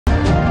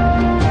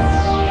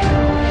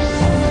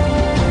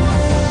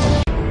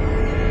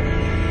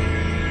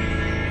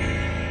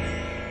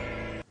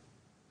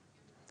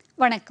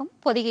வணக்கம்.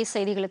 பொதிகை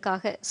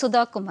செய்திகளுக்காக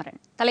சுதா குமரன்.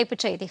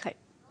 தலைப்புச் செய்திகள்.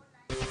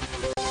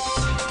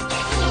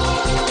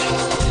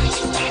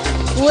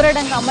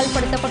 ஊரடங்கு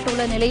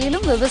அமல்படுத்தப்பட்டுள்ள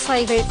நிலையிலும்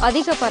விவசாயிகள்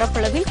அதிக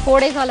பரப்பளவில்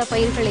கோடைகால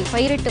பயிர்களை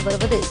பயிரிட்டு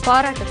வருவது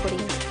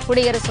பாராட்டுக்குரியது.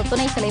 குடியரசு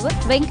துணைத் தலைவர்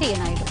வெங்கையா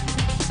நாயுடு.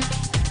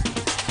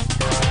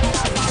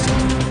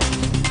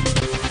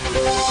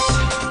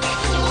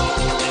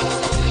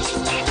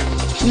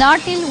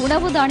 நாட்டில்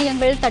உணவு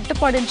தானியங்கள்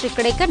தட்டுப்பாடின்றி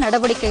கிடைக்க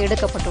நடவடிக்கை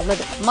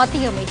எடுக்கப்பட்டுள்ளது.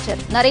 மத்திய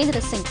அமைச்சர் நரேந்திர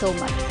சிங்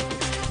தோமர்.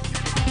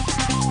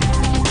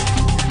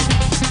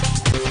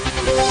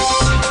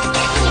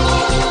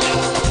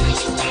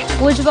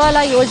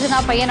 உஜ்வாலா யோஜனா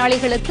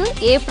பயனாளிகளுக்கு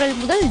ஏப்ரல்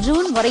முதல்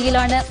ஜூன்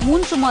வரையிலான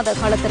 3 மாத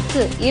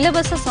காலத்திற்கு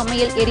இலவச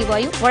சமையல்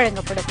எரிவாயு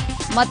வழங்கப்படும்.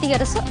 மத்திய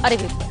அரசு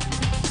அறிவிப்பு.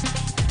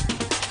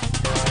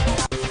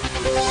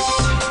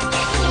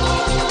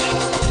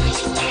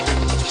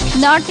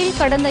 நாட்டில்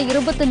கடந்த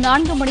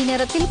 24 மணி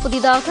நேரத்தில்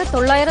புதிதாக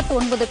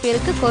 909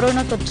 பேருக்கு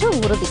கொரோனா தொற்று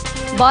உறுதி.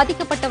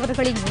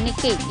 பாதிக்கப்பட்டவர்களின்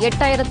எண்ணிக்கை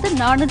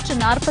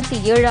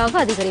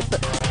 8447 அதிகரிப்பு.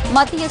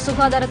 மத்திய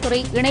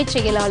சுகாதாரத்துறை இணைச்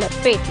செயலாளர்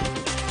பேட்டி.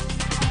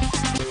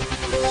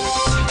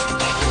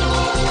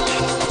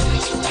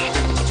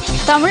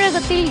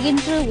 தமிழகத்தில்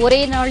இன்று ஒரே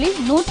நாளில்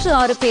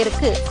 106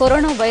 பேருக்கு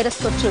கொரோனா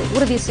வைரஸ் தொற்று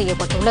உறுதி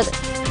செய்யப்பட்டுள்ளது.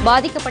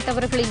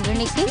 பாதிக்கப்பட்டவர்களின்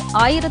எண்ணிக்கை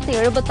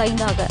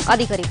 1075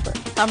 அதிகரிப்பு.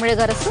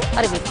 தமிழக அரசு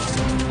அறிவிப்பு.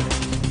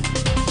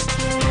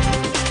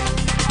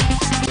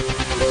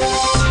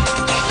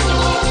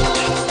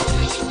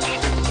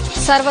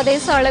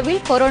 சர்வதேச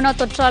அளவில் கொரோனா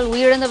தொற்றால்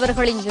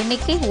உயிரிழந்தவர்களின்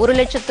எண்ணிக்கை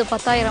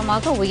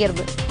 1,10,000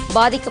 உயர்வு.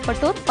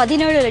 பாதிக்கப்பட்டோர்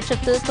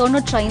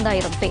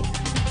 17,95,000 பேர்.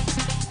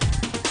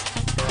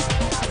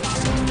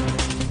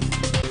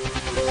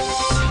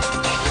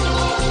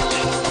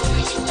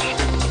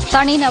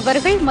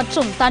 தனிநபர்கள்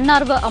மற்றும்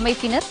தன்னார்வ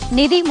அமைப்பினர்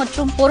நிதி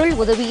மற்றும் பொருள்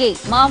உதவியை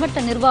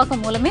மாவட்ட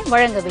நிர்வாகம் மூலமே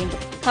வழங்க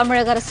வேண்டும்.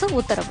 தமிழக அரசு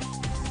உத்தரவு.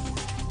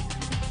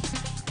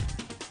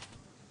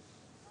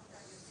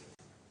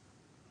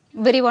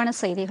 விரிவான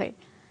செய்திகள்.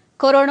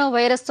 கொரோனா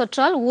வைரஸ்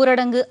தொற்றால்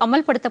ஊரடங்கு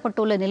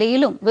அமல்படுத்தப்பட்டுள்ள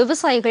நிலையிலும்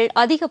விவசாயிகள்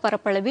அதிக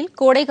பரப்பளவில்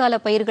கோடைகால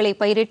பயிர்களை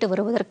பயிரிட்டு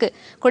வருவதற்கு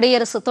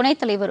குடியரசு துணைத்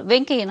தலைவர்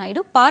வெங்கையா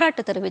நாயுடு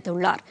பாராட்டு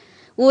தெரிவித்துள்ளார்.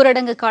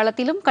 ஊரடங்கு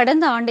காலத்திலும்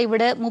கடந்த ஆண்டை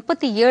விட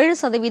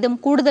 37%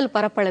 கூடுதல்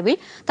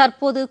பரப்பளவில்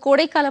தற்போது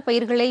கோடைக்கால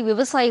பயிர்களை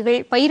விவசாயிகள்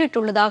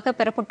பயிரிட்டுள்ளதாக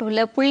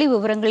பெறப்பட்டுள்ள புள்ளி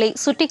விவரங்களை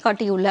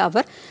சுட்டிக்காட்டியுள்ள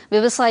அவர்,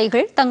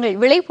 விவசாயிகள் தங்கள்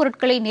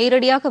விளைபொருட்களை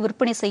நேரடியாக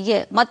விற்பனை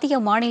செய்ய மத்திய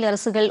மாநில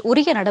அரசுகள்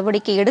உரிய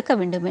நடவடிக்கை எடுக்க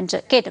வேண்டும் என்று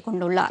கேட்டுக்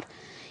கொண்டுள்ளார்.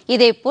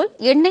 இதேபோல்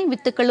எண்ணெய்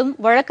வித்துக்களும்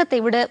வழக்கத்தை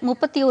விட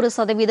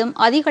 31%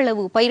 அதிக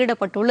அளவு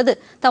பயிரிடப்பட்டுள்ளது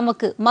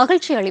தமக்கு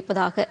மகிழ்ச்சி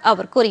அளிப்பதாக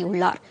அவர்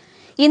கூறியுள்ளார்.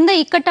 இந்த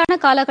இக்கட்டான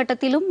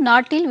காலகட்டத்திலும்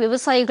நாட்டில்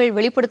விவசாயிகள்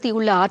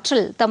வெளிப்படுத்தியுள்ள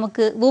ஆற்றல்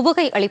தமக்கு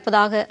உவகை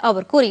அளிப்பதாக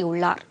அவர்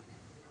கூறியுள்ளார்.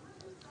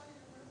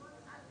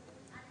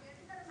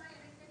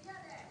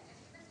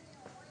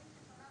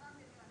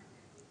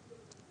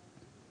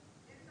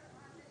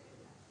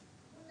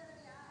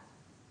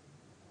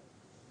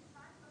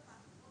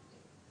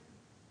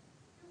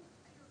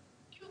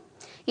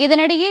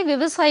 இதனிடையே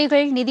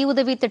விவசாயிகள்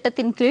நிதியுதவி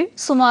திட்டத்தின் கீழ்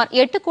சுமார்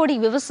 8 கோடி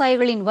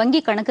விவசாயிகளின்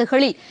வங்கிக்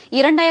கணக்குகளில்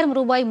 2000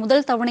 ரூபாய்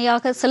முதல்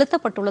தவணையாக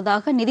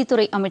செலுத்தப்பட்டுள்ளதாக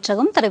நிதித்துறை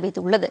அமைச்சகம்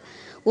தெரிவித்துள்ளது.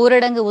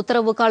 ஊரடங்கு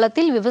உத்தரவு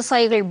காலத்தில்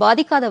விவசாயிகள்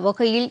பாதிக்காத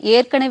வகையில்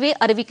ஏற்கனவே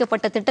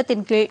அறிவிக்கப்பட்ட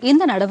திட்டத்தின் கீழ்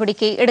இந்த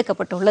நடவடிக்கை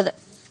எடுக்கப்பட்டுள்ளது.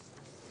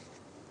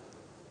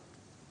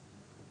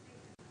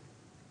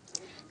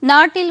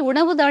 நாட்டில்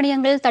உணவு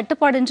தானியங்கள்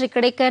தட்டுப்பாடின்றி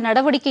கிடைக்க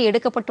நடவடிக்கை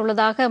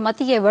எடுக்கப்பட்டுள்ளதாக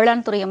மத்திய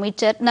வேளாண் துறை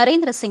அமைச்சர்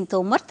நரேந்திர சிங்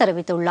தோமர்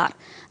தெரிவித்துள்ளார்.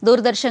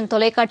 தூர்தர்ஷன்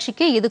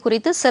தொலைக்காட்சிக்கு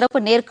இதுகுறித்து சிறப்பு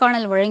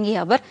நேர்காணல்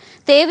வழங்கிய அவர்,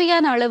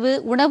 தேவையான அளவு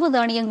உணவு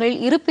தானியங்கள்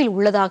இருப்பில்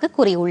உள்ளதாக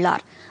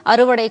கூறியுள்ளார்.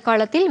 அறுவடை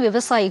காலத்தில்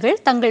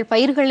விவசாயிகள் தங்கள்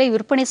பயிர்களை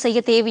விற்பனை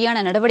செய்ய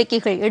தேவையான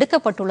நடவடிக்கைகள்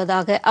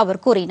எடுக்கப்பட்டுள்ளதாக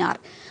அவர் கூறினார்.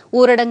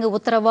 ஊரடங்கு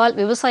உத்தரவால்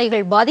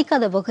விவசாயிகள்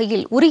பாதிக்காத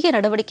வகையில் உரிய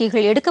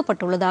நடவடிக்கைகள்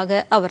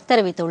எடுக்கப்பட்டுள்ளதாக அவர்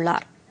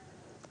தெரிவித்துள்ளார்.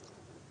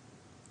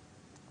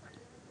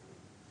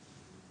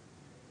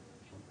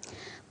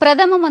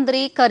 பிரதம மந்திரி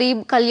கரீப்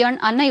கல்யாண்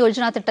அன்ன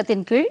யோஜனா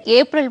திட்டத்தின் கீழ்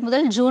ஏப்ரல்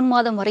முதல் ஜூன்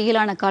மாதம்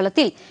வரையிலான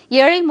காலத்தில்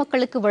ஏழை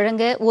மக்களுக்கு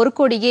வழங்க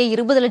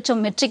 1,20,00,000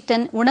 மெட்ரிக்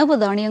டன் உணவு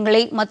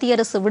தானியங்களை மத்திய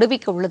அரசு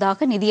விடுவிக்க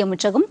உள்ளதாக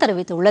நிதியமைச்சகம்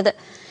தெரிவித்துள்ளது.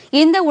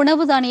 இந்த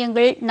உணவு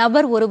தானியங்கள்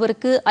நபர்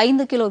ஒருவருக்கு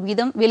 5 கிலோ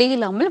வீதம்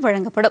விலையில்லாமல்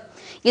வழங்கப்படும்.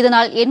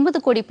 இதனால்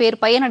 80 கோடி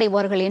பேர்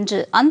பயனடைவார்கள்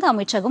என்று அந்த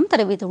அமைச்சகம்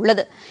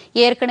தெரிவித்துள்ளது.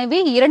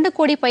 ஏற்கனவே 2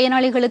 கோடி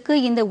பயனாளிகளுக்கு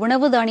இந்த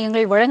உணவு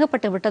தானியங்கள்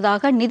வழங்கப்பட்டு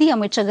விட்டதாக நிதி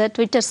அமைச்சக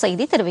டுவிட்டர்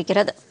செய்தி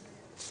தெரிவிக்கிறது.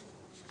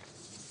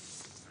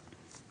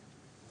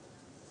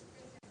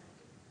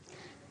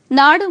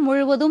 நாடு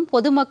முழுவதும்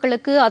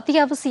பொதுமக்களுக்கு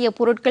அத்தியாவசிய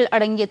பொருட்கள்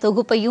அடங்கிய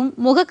தொகுப்பையும்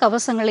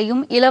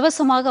முகக்கவசங்களையும்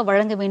இலவசமாக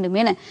வழங்க வேண்டும்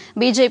என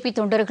பிஜேபி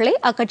தொண்டர்களை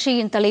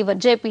அக்கட்சியின்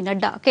தலைவர் ஜே பி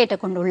நட்டா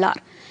கேட்டுக் கொண்டுள்ளார்.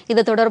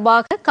 இது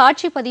தொடர்பாக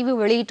காட்சி பதிவு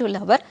வெளியிட்டுள்ள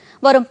அவர்,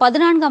 வரும்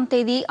 14ஆம்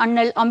தேதி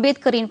அண்ணல்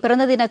அம்பேத்கரின்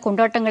பிறந்த தின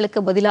கொண்டாட்டங்களுக்கு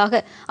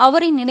பதிலாக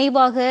அவரின்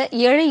நினைவாக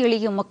ஏழை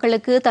எளிய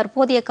மக்களுக்கு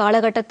தற்போதைய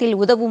காலகட்டத்தில்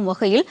உதவும்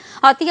வகையில்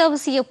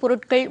அத்தியாவசிய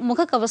பொருட்கள்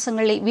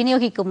முகக்கவசங்களை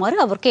விநியோகிக்குமாறு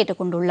அவர்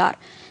கேட்டுக் கொண்டுள்ளார்.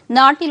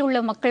 நாட்டில் உள்ள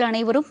மக்கள்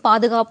அனைவரும்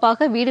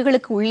பாதுகாப்பாக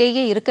வீடுகளுக்கு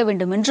உள்ளேயே இருக்க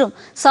வேண்டும் என்றும்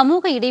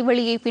சமூக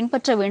இடைவெளியை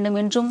பின்பற்ற வேண்டும்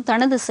என்றும்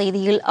தனது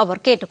செய்தியில்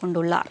அவர் கேட்டுக்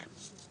கொண்டுள்ளார்.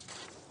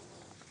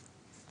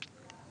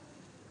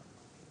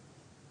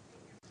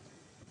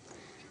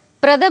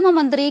 பிரதம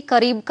மந்திரி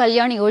கரீப்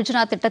கல்யாண்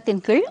யோஜனா திட்டத்தின்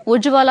கீழ்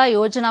உஜ்வாலா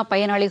யோஜனா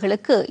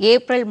பயனாளிகளுக்கு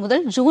ஏப்ரல்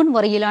முதல் ஜூன்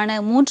வரையிலான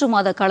 3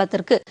 மாத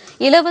காலத்திற்கு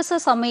இலவச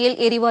சமையல்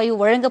எரிவாயு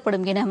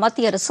வழங்கப்படும் என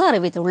மத்திய அரசு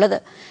அறிவித்துள்ளது.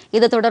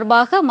 இது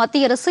தொடர்பாக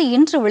மத்திய அரசு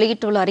இன்று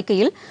வெளியிட்டுள்ள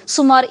அறிக்கையில்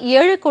சுமார்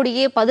 7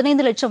 கோடியே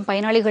 15 லட்சம்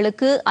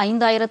பயனாளிகளுக்கு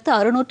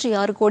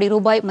 5,606 கோடி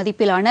ரூபாய்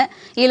மதிப்பிலான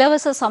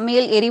இலவச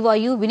சமையல்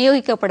எரிவாயு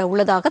விநியோகிக்கப்பட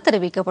உள்ளதாக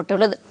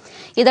தெரிவிக்கப்பட்டுள்ளது.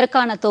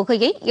 இதற்கான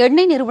தொகையை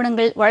எண்ணெய்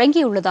நிறுவனங்கள்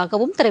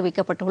வழங்கியுள்ளதாகவும்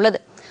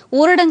தெரிவிக்கப்பட்டுள்ளது.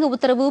 ஊரடங்கு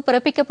உத்தரவு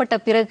பிறப்பிக்கப்பட்ட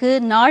பிறகு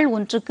நாள்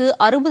ஒன்றுக்கு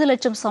 60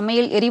 லட்சம்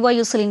சமையல்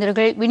எரிவாயு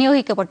சிலிண்டர்கள்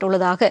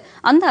விநியோகிக்கப்பட்டுள்ளதாக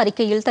அந்த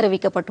அறிக்கையில்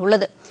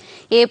தெரிவிக்கப்பட்டுள்ளது.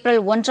 ஏப்ரல்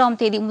 1ஆம்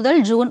தேதி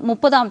முதல் ஜூன்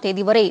 30ஆம்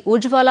தேதி வரை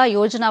உஜ்வாலா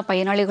யோஜனா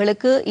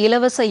பயனாளிகளுக்கு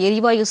இலவச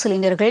எரிவாயு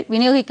சிலிண்டர்கள்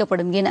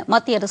விநியோகிக்கப்படும் என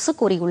மத்திய அரசு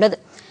கூறியுள்ளது.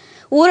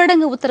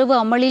 ஊரடங்கு உத்தரவு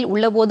அமலில்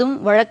உள்ளபோதும்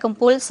வழக்கம்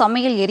போல்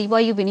சமையல்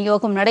எரிவாயு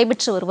விநியோகம்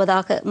நடைபெற்று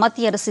வருவதாக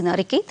மத்திய அரசின்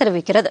அறிக்கை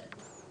தெரிவிக்கிறது.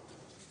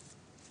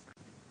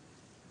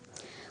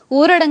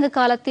 ஊரடங்கு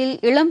காலத்தில்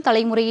இளம்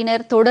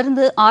தலைமுறையினர்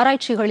தொடர்ந்து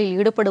ஆராய்ச்சிகளில்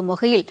ஈடுபடும்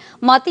வகையில்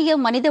மத்திய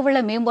மனிதவள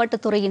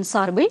மேம்பாட்டுத்துறையின்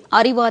சார்பில்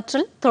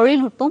அறிவாற்றல்,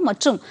 தொழில்நுட்பம்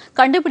மற்றும்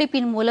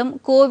கண்டுபிடிப்பின் மூலம்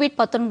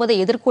கோவிட்-19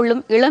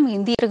 எதிர்கொள்ளும் இளம்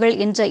இந்தியர்கள்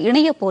என்ற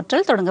இணைய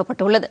போர்ட்டல்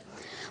தொடங்கப்பட்டுள்ளது.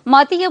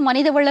 மத்திய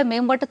மனிதவள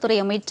மேம்பாட்டுத்துறை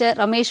அமைச்சர்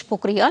ரமேஷ்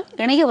பொக்ரியால்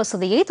இணைய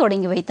வசதியை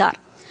தொடங்கி வைத்தார்.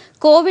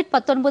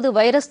 கோவிட்-19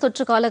 வைரஸ்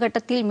தொற்று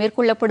காலகட்டத்தில்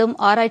மேற்கொள்ளப்படும்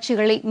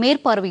ஆராய்ச்சிகளை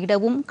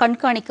மேற்பார்வையிடவும்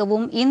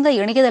கண்காணிக்கவும் இந்த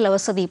இணையதள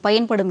வசதி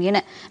பயன்படும் என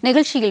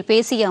நிகழ்ச்சியில்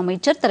பேசிய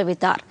அமைச்சர்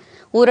தெரிவித்தார்.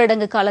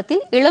 ஊரடங்கு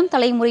காலத்தில் இளம்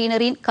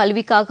தலைமுறையினரின்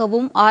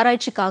கல்விக்காகவும்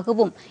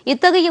ஆராய்ச்சிக்காகவும்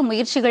இத்தகைய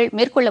முயற்சிகள்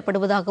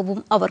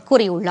மேற்கொள்ளப்படுவதாகவும் அவர்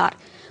கூறியுள்ளார்.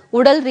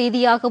 உடல்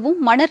ரீதியாகவும்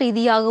மன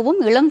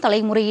ரீதியாகவும் இளம்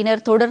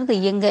தலைமுறையினர் தொடர்ந்து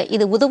இயங்க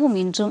இது உதவும்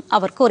என்றும்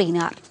அவர்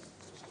கூறினார்.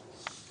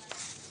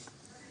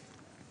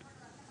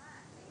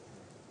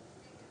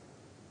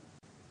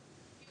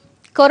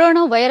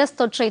 கொரோனா வைரஸ்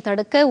தொற்றை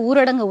தடுக்க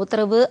ஊரடங்கு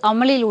உத்தரவு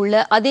அமலில்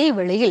உள்ள அதே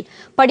வேளையில்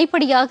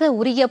படிப்படியாக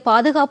உரிய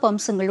பாதுகாப்பு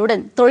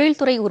அம்சங்களுடன்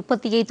தொழில்துறை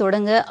உற்பத்தியை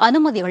தொடங்க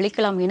அனுமதி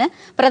அளிக்கலாம் என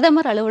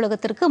பிரதமர்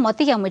அலுவலகத்திற்கு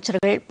மத்திய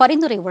அமைச்சர்கள்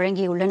பரிந்துரை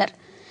வழங்கியுள்ளனர்.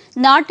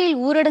 நாட்டில்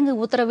ஊரடங்கு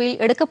உத்தரவில்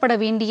எடுக்கப்பட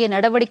வேண்டிய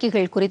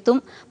நடவடிக்கைகள்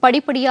குறித்தும்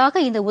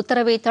படிப்படியாக இந்த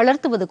உத்தரவை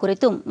தளர்த்துவது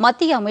குறித்தும்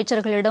மத்திய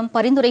அமைச்சர்களிடம்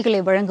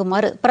பரிந்துரைகளை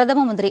வழங்குமாறு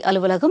பிரதம மந்திரி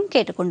அலுவலகம்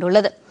கேட்டுக்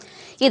கொண்டுள்ளது.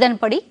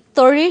 இதன்படி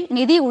தொழில்,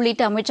 நிதி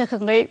உள்ளிட்ட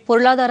அமைச்சகங்கள்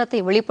பொருளாதாரத்தை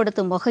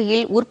வெளிப்படுத்தும்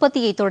வகையில்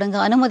உற்பத்தியை தொடங்க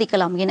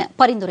அனுமதிக்கலாம் என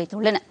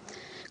பரிந்துரைத்துள்ளன.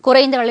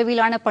 குறைந்த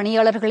அளவிலான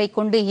பணியாளர்களை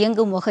கொண்டு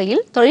இயங்கும்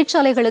வகையில்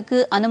தொழிற்சாலைகளுக்கு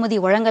அனுமதி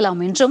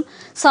வழங்கலாம் என்றும்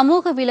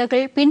சமூக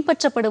விலகல்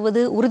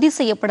பின்பற்றப்படுவது உறுதி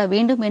செய்யப்பட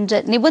வேண்டும்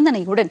என்ற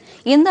நிபந்தனையுடன்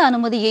இந்த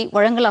அனுமதியை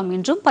வழங்கலாம்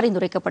என்றும்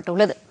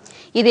பரிந்துரைக்கப்பட்டுள்ளது.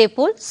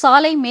 இதேபோல்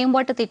சாலை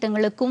மேம்பாட்டு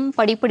திட்டங்களுக்கும்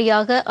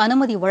படிப்படியாக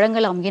அனுமதி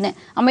வழங்கலாம் என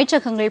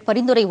அமைச்சகங்கள்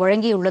பரிந்துரை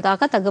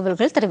வழங்கியுள்ளதாக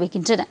தகவல்கள்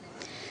தெரிவிக்கின்றன.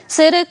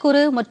 சிறு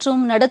குறு மற்றும்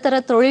நடுத்தர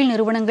தொழில்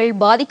நிறுவனங்கள்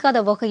பாதிக்காத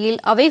வகையில்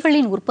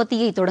அவைகளின்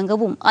உற்பத்தியை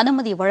தொடங்கவும்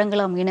அனுமதி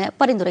வழங்கலாம் என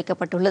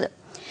பரிந்துரைக்கப்பட்டுள்ளது.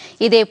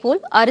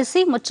 இதேபோல்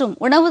அரிசி மற்றும்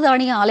உணவு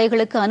தானிய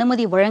ஆலைகளுக்கு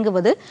அனுமதி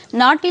வழங்குவது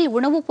நாட்டில்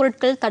உணவுப்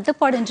பொருட்கள்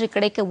தட்டுப்பாடின்றி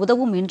கிடைக்க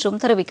உதவும்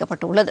என்றும்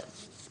தெரிவிக்கப்பட்டுள்ளது.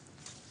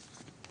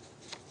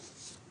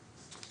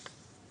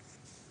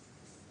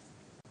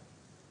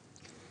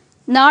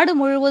 நாடு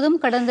முழுவதும்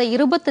கடந்த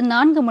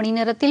 24 மணி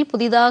நேரத்தில்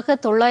புதிதாக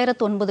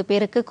 909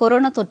 பேருக்கு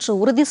கொரோனா தொற்று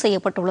உறுதி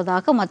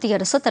செய்யப்பட்டுள்ளதாக மத்திய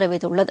அரசு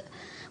தெரிவித்துள்ளது.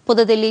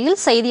 புதுதில்லியில்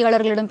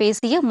செய்தியாளர்களிடம்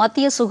பேசிய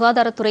மத்திய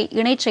சுகாதாரத்துறை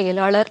இணைச்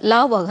செயலாளர்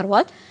லாவ்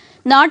அகர்வால்,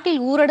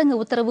 நாட்டில்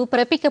ஊரடங்கு உத்தரவு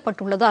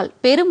பிறப்பிக்கப்பட்டுள்ளதால்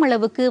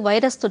பெருமளவுக்கு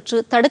வைரஸ் தொற்று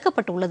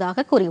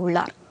தடுக்கப்பட்டுள்ளதாக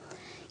கூறியுள்ளார்.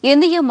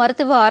 இந்திய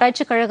மருத்துவ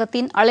ஆராய்ச்சிக்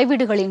கழகத்தின்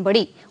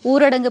அளவீடுகளின்படி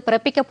ஊரடங்கு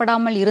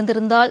பிறப்பிக்கப்படாமல்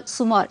இருந்திருந்தால்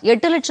சுமார்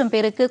 8 லட்சம்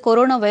பேருக்கு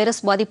கொரோனா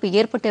வைரஸ் பாதிப்பு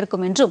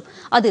ஏற்பட்டிருக்கும் என்றும்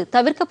அது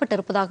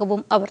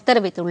தவிர்க்கப்பட்டிருப்பதாகவும் அவர்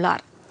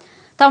தெரிவித்துள்ளார்.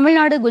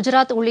 தமிழ்நாடு,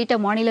 குஜராத் உள்ளிட்ட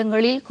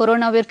மாநிலங்களில்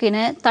கொரோனாவிற்கென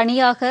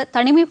தனியாக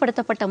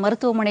தனிமைப்படுத்தப்பட்ட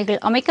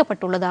மருத்துவமனைகள்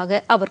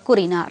அமைக்கப்பட்டுள்ளதாக அவர்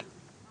கூறினார்.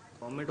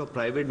 गवर्नमेंट और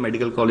प्राइवेट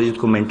मेडिकल कॉलेज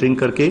को मेंटरिंग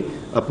करके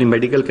अपनी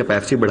मेडिकल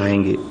कैपेसिटी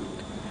बढ़ाएंगे।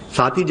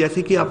 साथ ही जैसे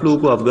कि आप लोगों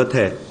को अवगत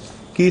है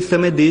कि इस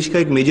समय देश का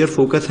एक मेजर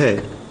फोकस है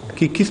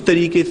कि किस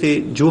तरीके से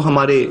जो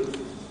हमारे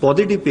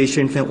पॉजिटिव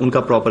पेशेंट्स हैं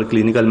उनका प्रॉपर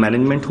क्लिनिकल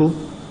मैनेजमेंट हो,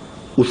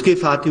 उसके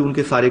साथ ही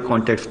उनके सारे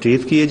कॉन्टैक्ट्स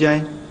ट्रेस किए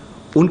जाएं,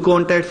 उन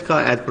कॉन्टैक्ट्स का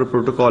एज पर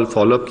प्रोटोकॉल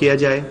फॉलोअप किया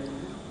जाए,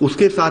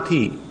 उसके साथ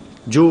ही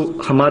जो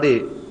हमारे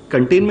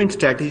कंटेनमेंट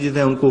स्ट्रैटेजीज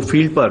हैं उनको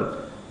फील्ड पर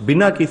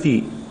बिना किसी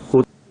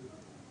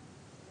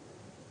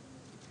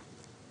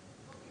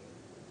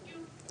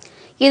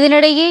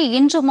இதனிடையே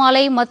இன்று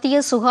மாலை மத்திய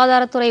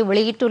சுகாதாரத்துறை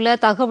வெளியிட்டுள்ள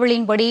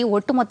தகவலின்படி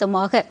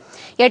ஒட்டுமொத்தமாக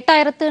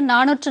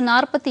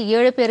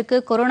 8,447 பேருக்கு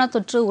கொரோனா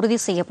தொற்று உறுதி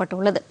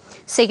செய்யப்பட்டுள்ளது.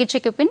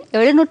 சிகிச்சைக்கு பின்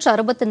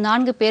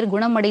 764 பேர்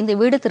குணமடைந்து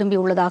வீடு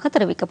திரும்பியுள்ளதாக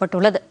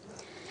தெரிவிக்கப்பட்டுள்ளது.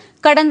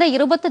 கடந்த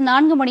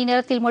 24 மணி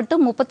நேரத்தில்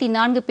மட்டும்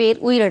 34 பேர்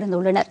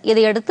உயிரிழந்துள்ளனர்.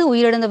 இதையடுத்து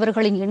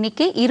உயிரிழந்தவர்களின்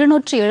எண்ணிக்கை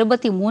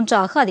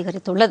 273ஆக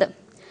அதிகரித்துள்ளது.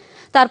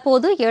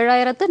 தற்போது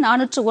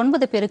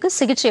 7,409 பேருக்கு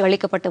சிகிச்சை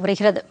அளிக்கப்பட்டு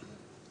வருகிறது.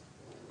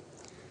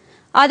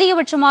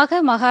 அதிகபட்சமாக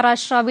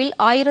மகாராஷ்டிராவில்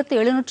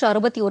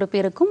 1,761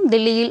 பேருக்கும்,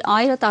 தில்லியில்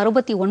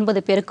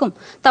 1,069 பேருக்கும்,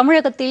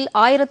 தமிழகத்தில்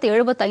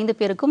 1,075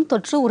 பேருக்கும்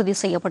தொற்று உறுதி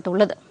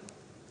செய்யப்பட்டுள்ளது.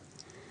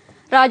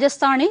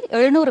 ராஜஸ்தானில்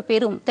 700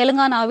 பேரும்,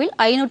 தெலுங்கானாவில்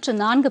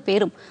 504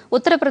 பேரும்,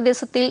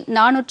 உத்தரப்பிரதேசத்தில்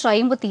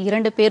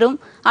 452 பேரும்,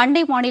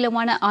 அண்டை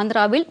மாநிலமான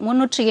ஆந்திராவில்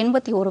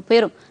 381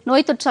 பேரும்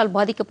நோய் தொற்றால்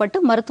பாதிக்கப்பட்டு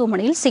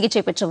மருத்துவமனையில்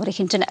சிகிச்சை பெற்று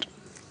வருகின்றனர்.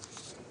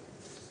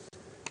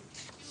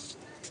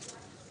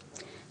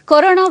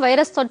 கொரோனா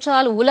வைரஸ்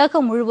தொற்றால்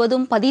உலகம்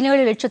முழுவதும்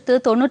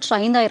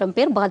 17,95,000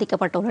 பேர்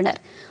பாதிக்கப்பட்டுள்ளனர்.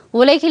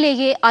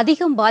 உலகிலேயே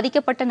அதிகம்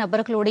பாதிக்கப்பட்ட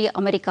நபர்களுடைய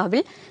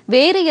அமெரிக்காவில்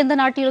வேறு எந்த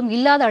நாட்டிலும்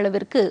இல்லாத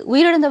அளவிற்கு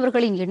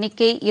உயிரிழந்தவர்களின்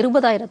எண்ணிக்கை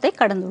 20,000-ஐ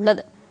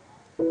கடந்துள்ளது.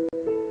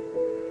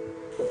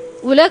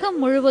 உலகம்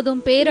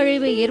முழுவதும்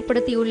பேரழிவை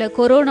ஏற்படுத்தியுள்ள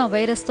கொரோனா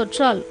வைரஸ்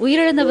தொற்றால்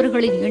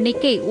உயிரிழந்தவர்களின்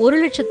எண்ணிக்கை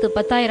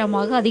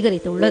 1,10,000-ஆக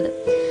அதிகரித்துள்ளது.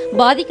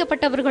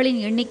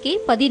 பாதிக்கப்பட்டவர்களின் எண்ணிக்கை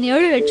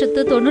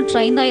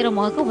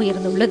 17,95,000-ஆக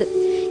உயர்ந்துள்ளது.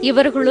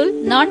 இவர்களுள்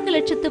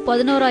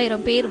 4,11,000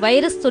 பேர்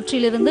வைரஸ்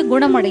தொற்றிலிருந்து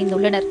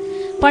குணமடைந்துள்ளனர்.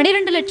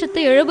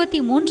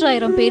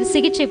 12,73,000 பேர்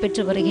சிகிச்சை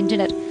பெற்று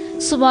வருகின்றனர்.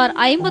 சுமார்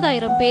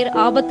 50,000 பேர்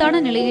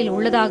ஆபத்தான நிலையில்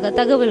உள்ளதாக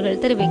தகவல்கள்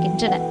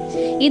தெரிவிக்கின்றன.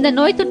 இந்த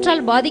நோய்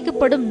தொற்றால்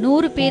பாதிக்கப்படும்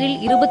 100 பேரில்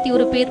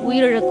 21 பேர்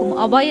உயிரிழக்கும்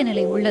அபாய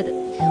நிலை உள்ளது.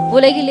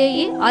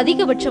 உலகிலேயே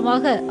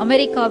அதிகபட்சமாக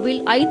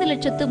அமெரிக்காவில்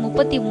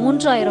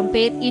 5,33,000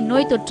 பேர்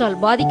இந்நோய் தொற்றால்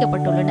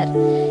பாதிக்கப்பட்டுள்ளனர்.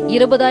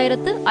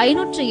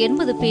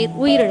 20,580 பேர்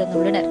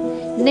உயிரிழந்துள்ளனர்.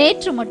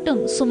 நேற்று மட்டும்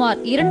சுமார்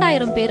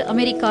 2,000 பேர்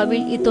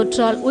அமெரிக்காவில்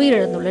இத்தொற்றால்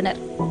உயிரிழந்துள்ளனர்.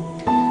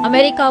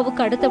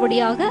 அமெரிக்காவுக்கு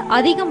அடுத்தபடியாக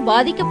அதிகம்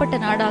பாதிக்கப்பட்ட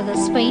நாடாக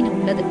ஸ்பெயின்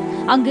உள்ளது.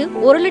 அங்கு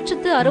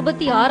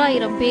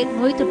 1,66,000 பேர்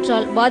நோய்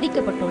தொற்றால்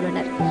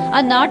பாதிக்கப்பட்டுள்ளனர்.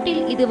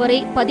 அந்நாட்டில் இதுவரை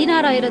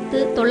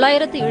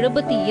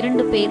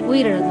 16,972 பேர்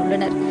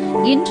உயிரிழந்துள்ளனர்.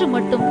 இன்று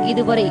மட்டும்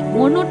இதுவரை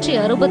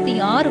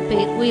 366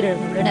 பேர்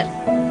உயிரிழந்துள்ளனர்.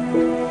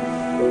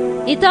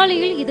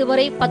 இத்தாலியில்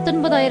இதுவரை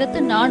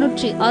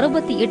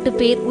 19,468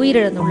 பேர்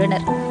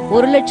உயிரிழந்துள்ளனர்.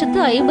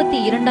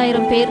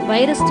 1,52,000 பேர்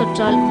வைரஸ்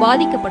தொற்றால்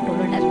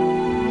பாதிக்கப்பட்டுள்ளனர்.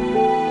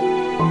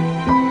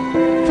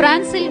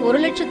 பிரான்சில்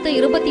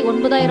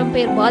 1,29,000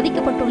 பேர்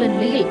பாதிக்கப்பட்டுள்ள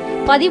நிலையில்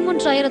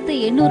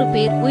 13,800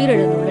 பேர்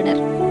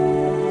உயிரிழந்துள்ளனர்.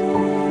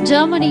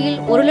 ஜெர்மனியில்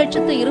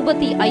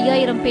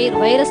 1,25,000 பேர்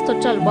வைரஸ்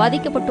தொற்றால்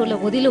பாதிக்கப்பட்டுள்ள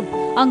போதிலும்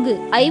அங்கு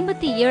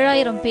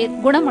 57,000 பேர்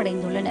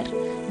குணமடைந்துள்ளனர்.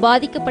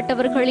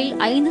 பாதிக்கப்பட்டவர்களில்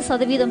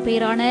 5%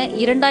 பேரான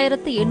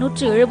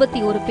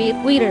 2,871 பேர்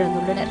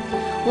உயிரிழந்துள்ளனர்.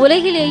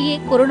 உலகிலேயே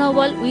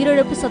கொரோனாவால்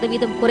உயிரிழப்பு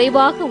சதவீதம்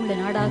குறைவாக உள்ள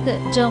நாடாக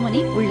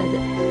ஜெர்மனி உள்ளது.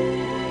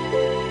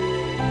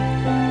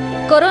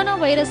 கொரோனா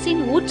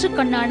வைரஸின்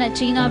ஊற்றுக்கண்ணான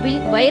சீனாவில்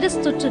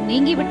வைரஸ் தொற்று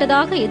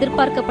நீங்கிவிட்டதாக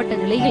எதிர்பார்க்கப்பட்ட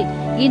நிலையில்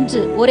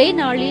இன்று ஒரே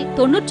நாளில்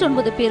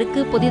 99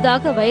 பேருக்கு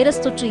புதிதாக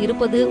வைரஸ் தொற்று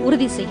இருப்பது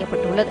உறுதி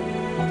செய்யப்பட்டுள்ளது.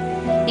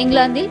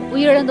 இங்கிலாந்தில்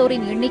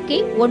உயிரிழந்தோரின் எண்ணிக்கை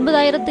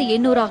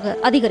 9,800-ஆக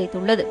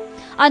அதிகரித்துள்ளது.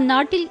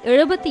 அந்நாட்டில்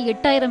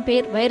 78,000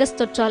 பேர் வைரஸ்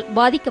தொற்றால்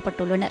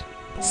பாதிக்கப்பட்டுள்ளனர்.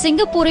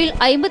 சிங்கப்பூரில்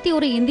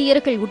 51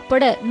 இந்தியர்கள்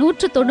உட்பட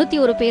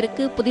 191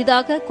 பேருக்கு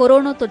புதிதாக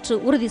கொரோனா தொற்று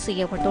உறுதி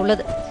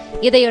செய்யப்பட்டுள்ளது.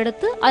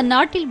 இதையடுத்து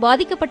அந்நாட்டில்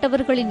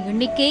பாதிக்கப்பட்டவர்களின்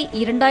எண்ணிக்கை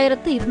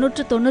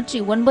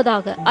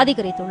 2,299-ஆக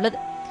அதிகரித்துள்ளது.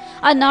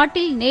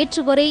 அந்நாட்டில்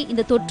நேற்று வரை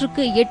இந்த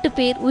தொற்றுக்கு 8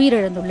 பேர்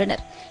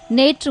உயிரிழந்துள்ளனர்.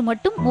 நேற்று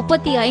மட்டும்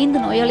 35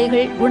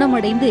 நோயாளிகள்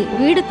குணமடைந்து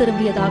வீடு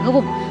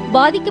திரும்பியதாகவும்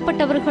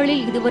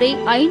பாதிக்கப்பட்டவர்களில் இதுவரை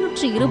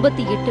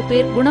 528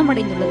 பேர்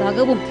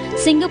குணமடைந்துள்ளதாகவும்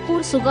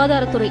சிங்கப்பூர்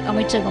சுகாதாரத்துறை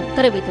அமைச்சகம்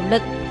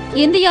தெரிவித்துள்ளது.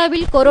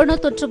 இந்தியாவில் கொரோனா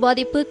தொற்று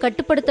பாதிப்பு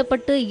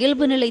கட்டுப்படுத்தப்பட்டு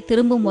இயல்பு நிலை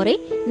திரும்பும் வரை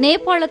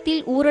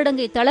நேபாளத்தில்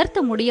ஊரடங்கை தளர்த்த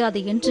முடியாது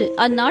என்று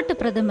அந்நாட்டு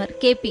பிரதமர்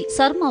KP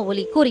சர்மா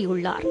ஒலி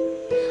கூறியுள்ளார்.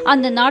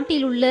 அந்த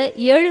நாட்டில் உள்ள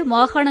 7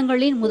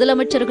 மாகாணங்களின்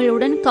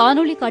முதலமைச்சர்களுடன்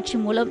காணொலி காட்சி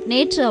மூலம்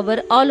நேற்று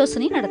அவர்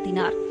ஆலோசனை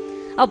நடத்தினார்.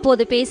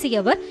 அப்போது பேசிய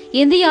அவர்,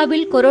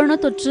 இந்தியாவில் கொரோனா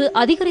தொற்று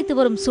அதிகரித்து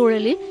வரும்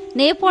சூழலில்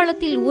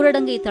நேபாளத்தில்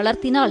ஊரடங்கை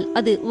தளர்த்தினால்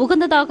அது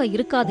உகந்ததாக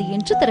இருக்காது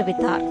என்று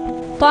தெரிவித்தார்.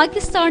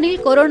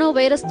 பாகிஸ்தானில் கொரோனா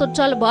வைரஸ்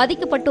தொற்றால்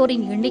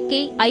பாதிக்கப்பட்டோரின்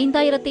எண்ணிக்கை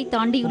 5,000-ஐ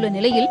தாண்டியுள்ள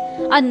நிலையில்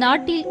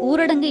அந்நாட்டில்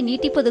ஊரடங்கை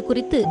நீட்டிப்பது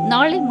குறித்து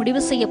நாளை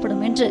முடிவு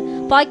செய்யப்படும் என்று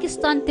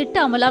பாகிஸ்தான் திட்ட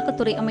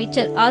அமலாக்கத்துறை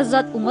அமைச்சர்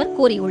ஆசாத் உமர்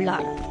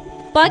கூறியுள்ளார்.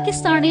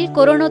 பாகிஸ்தானில்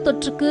கொரோனா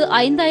தொற்றுக்கு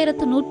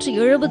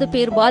 5,170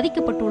 பேர்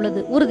பாதிக்கப்பட்டுள்ளது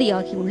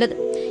உறுதியாகியுள்ளது.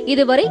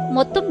 இதுவரை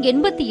மொத்தம்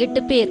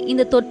 88 பேர்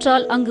இந்த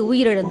தொற்றால் அங்கு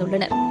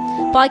உயிரிழந்துள்ளனர்.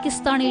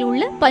 பாகிஸ்தானில்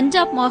உள்ள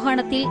பஞ்சாப்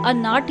மாகாணத்தில்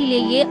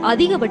அந்நாட்டிலேயே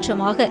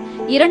அதிகபட்சமாக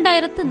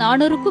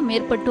 2,400-க்கும்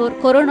மேற்பட்டோர்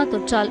கொரோனா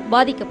தொற்றால்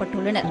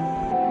பாதிக்கப்பட்டுள்ளனர்.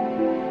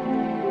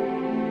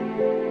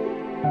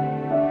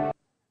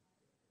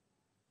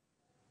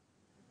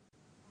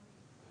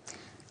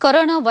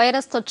 கொரோனா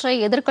வைரஸ் தொற்றை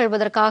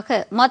எதிர்கொள்வதற்காக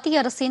மத்திய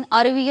அரசின்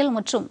அறிவியல்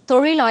மற்றும்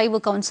தொழில் ஆய்வு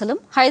கவுன்சிலும்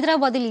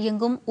ஹைதராபாத்தில்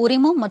இயங்கும்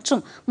உரிமம்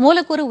மற்றும்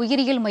மூலக்கூறு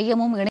உயிரியல்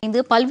மையமும்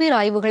இணைந்து பல்வேறு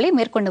ஆய்வுகளை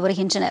மேற்கொண்டு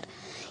வருகின்றனர்.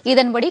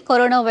 இதன்படி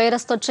கொரோனா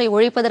வைரஸ் தொற்றை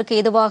ஒழிப்பதற்கு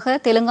ஏதுவாக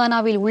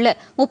தெலுங்கானாவில் உள்ள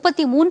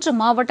 33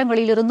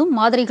 மாவட்டங்களிலிருந்தும்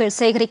மாதிரிகள்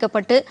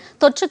சேகரிக்கப்பட்டு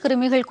தொற்று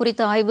கிருமிகள்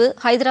குறித்த ஆய்வு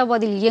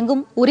ஹைதராபாத்தில்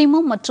இயங்கும்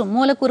உரிமம் மற்றும்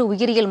மூலக்கூறு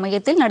உயிரியல்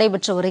மையத்தில்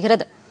நடைபெற்று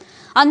வருகிறது.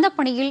 அந்த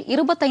பணியில்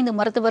 25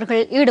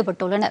 மருத்துவர்கள்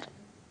ஈடுபட்டுள்ளனர்.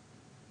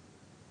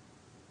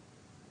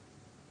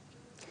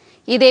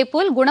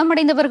 இதேபோல்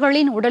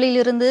குணமடைந்தவர்களின்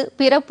உடலிலிருந்து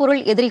பிற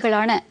பொருள்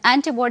எதிரிகளான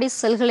ஆன்டிபாடிஸ்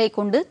செல்களை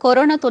கொண்டு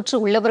கொரோனா தொற்று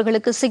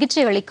உள்ளவர்களுக்கு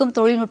சிகிச்சை அளிக்கும்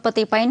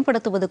தொழில்நுட்பத்தை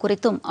பயன்படுத்துவது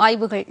குறித்தும்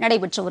ஆய்வுகள்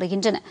நடைபெற்று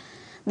வருகின்றன.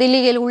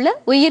 தில்லியில் உள்ள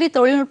உயிரி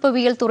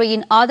தொழில்நுட்பவியல்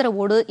துறையின்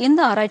ஆதரவோடு இந்த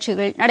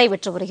ஆராய்ச்சிகள்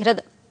நடைபெற்று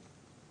வருகிறது.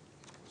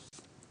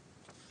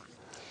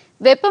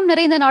 வெப்பம்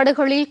நிறைந்த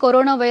நாடுகளில்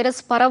கொரோனா வைரஸ்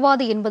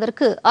பரவாது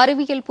என்பதற்கு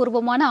அறிவியல்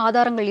பூர்வமான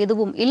ஆதாரங்கள்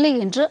எதுவும் இல்லை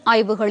என்று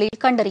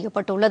ஆய்வுகளில்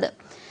கண்டறியப்பட்டுள்ளது.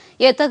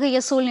 எத்தகைய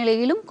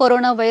சூழ்நிலையிலும்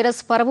கொரோனா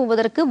வைரஸ்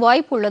பரவுவதற்கு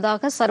வாய்ப்பு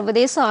உள்ளதாக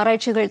சர்வதேச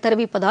ஆராய்ச்சிகள்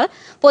தெரிவிப்பதால்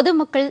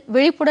பொதுமக்கள்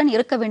விழிப்புடன்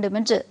இருக்க வேண்டும்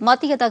என்று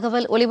மத்திய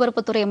தகவல்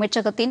ஒலிபரப்புத்துறை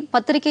அமைச்சகத்தின்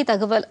பத்திரிகை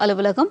தகவல்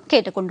அலுவலகம்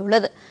கேட்டுக்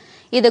கொண்டுள்ளது.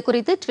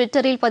 இதுகுறித்து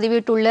டுவிட்டரில்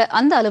பதிவிட்டுள்ள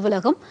அந்த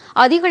அலுவலகம்,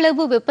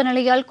 அதிகளவு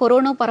வெப்பநிலையால்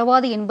கொரோனா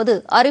பரவாது என்பது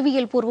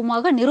அறிவியல்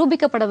பூர்வமாக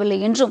நிரூபிக்கப்படவில்லை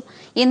என்றும்,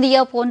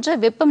 இந்தியா போன்ற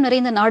வெப்பம்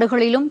நிறைந்த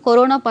நாடுகளிலும்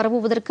கொரோனா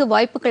பரவுவதற்கு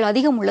வாய்ப்புகள்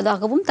அதிகம்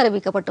உள்ளதாகவும்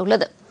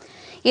தெரிவிக்கப்பட்டுள்ளது.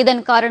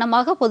 இதன்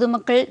காரணமாக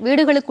பொதுமக்கள்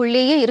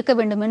வீடுகளுக்குள்ளேயே இருக்க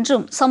வேண்டும்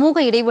என்றும்,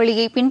 சமூக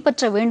இடைவெளியை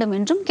பின்பற்ற வேண்டும்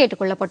என்றும்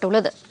கேட்டுக்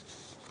கொள்ளப்பட்டுள்ளது.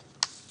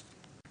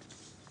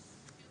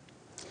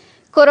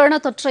 கொரோனா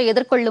தொற்றை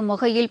எதிர்கொள்ளும்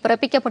வகையில்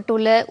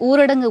பிறப்பிக்கப்பட்டுள்ள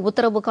ஊரடங்கு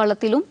உத்தரவு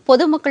காலத்திலும்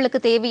பொதுமக்களுக்கு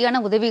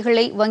தேவையான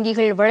உதவிகளை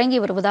வங்கிகள் வழங்கி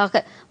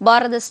வருவதாக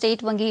பாரத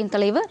ஸ்டேட் வங்கியின்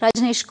தலைவர்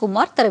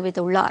ரஜ்னேஷ்குமார்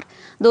தெரிவித்துள்ளார்.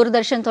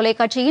 தூர்தர்ஷன்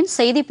தொலைக்காட்சியின்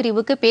செய்திப்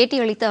பிரிவுக்கு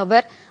பேட்டியளித்த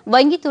அவர்,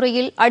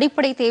 வங்கித்துறையில்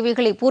அடிப்படை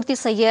தேவைகளை பூர்த்தி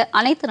செய்ய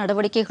அனைத்து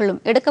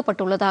நடவடிக்கைகளும்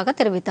எடுக்கப்பட்டுள்ளதாக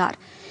தெரிவித்தார்.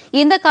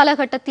 இந்த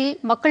காலகட்டத்தில்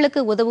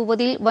மக்களுக்கு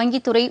உதவுவதில்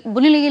வங்கித்துறை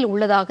முன்னிலையில்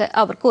உள்ளதாக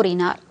அவர்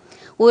கூறினார்.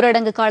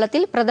 ஊரடங்கு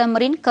காலத்தில்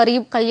பிரதமரின்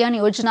கரீப் கல்யாண்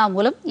யோஜனா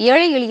மூலம்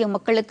ஏழை எளிய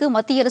மக்களுக்கு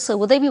மத்திய அரசு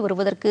உதவி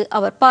வருவதற்கு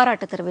அவர்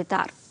பாராட்டு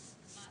தெரிவித்தார்.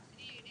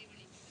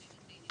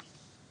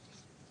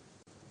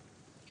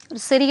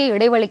 சிறிய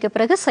இடைவெளிக்கு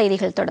பிறகு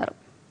செய்திகள் தொடரும்.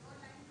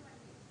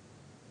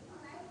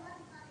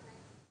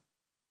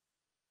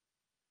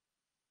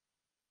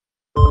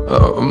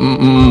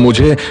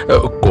 मुझे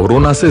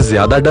कोरोना से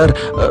ज्यादा डर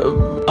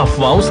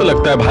अफवाहों से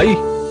लगता है भाई।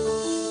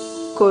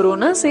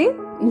 कोरोना से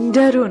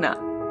डरो ना,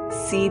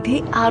 सीधे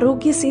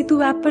आरोग्य सेतु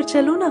ऐप पर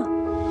चलो ना।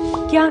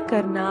 क्या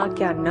करना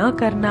क्या न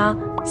करना,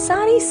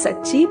 सारी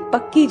सच्ची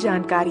पक्की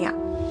जानकारियाँ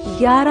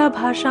 11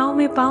 भाषाओं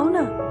में पाओ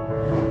ना।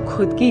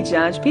 खुद की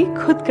जांच भी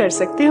खुद कर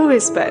सकते हो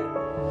इस पर।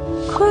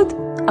 खुद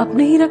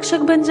अपने ही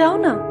रक्षक बन जाओ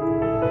ना,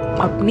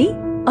 अपनी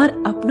और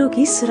अपनों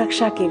की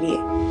सुरक्षा के लिए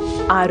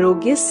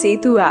आरोग्य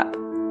सेतु ऐप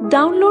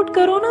डाउनलोड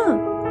करो ना।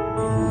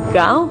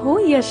 गांव हो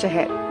या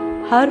शहर,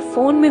 हर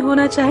फोन में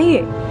होना चाहिए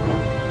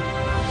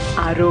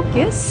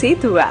आरोग्य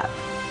सेतु ऐप।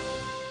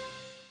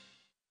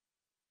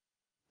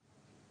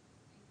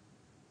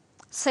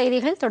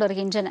 செய்திகள்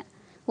தொடர்கின்றன.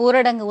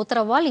 ஊரடங்கு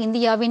உத்தரவால்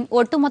இந்தியாவின்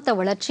ஒட்டுமொத்த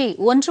வளர்ச்சி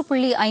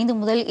 1.5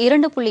 முதல்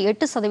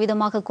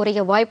 2.8%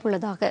 குறைய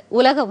வாய்ப்புள்ளதாக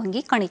உலக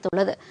வங்கி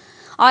கணித்துள்ளது.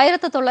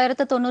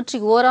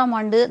 1991ஆம்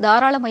ஆண்டு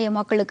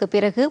தாராளமயமாக்கலுக்கு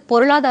பிறகு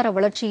பொருளாதார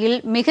வளர்ச்சியில்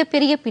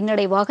மிகப்பெரிய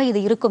பின்னடைவாக இது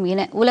இருக்கும்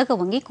என உலக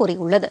வங்கி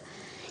கூறியுள்ளது.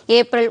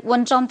 ஏப்ரல்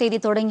 1ஆம் தேதி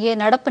தொடங்கிய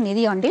நடப்பு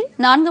நிதியாண்டில்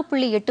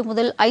 4.8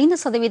 முதல்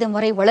 5%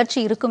 வரை வளர்ச்சி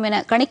இருக்கும் என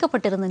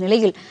கணிக்கப்பட்டிருந்த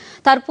நிலையில்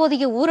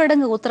தற்போதைய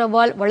ஊரடங்கு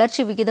உத்தரவால்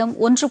வளர்ச்சி விகிதம்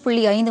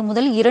 1.5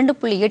 முதல்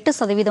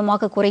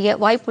 2.8% குறைய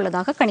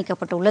வாய்ப்புள்ளதாக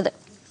கணிக்கப்பட்டுள்ளது.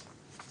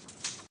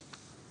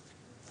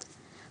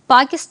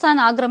 பாகிஸ்தான்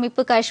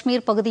ஆக்கிரமிப்பு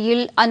காஷ்மீர்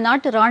பகுதியில்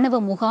அந்நாட்டு ராணுவ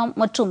முகாம்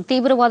மற்றும்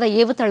தீவிரவாத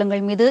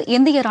ஏவுதளங்கள் மீது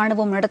இந்திய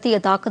ராணுவம் நடத்திய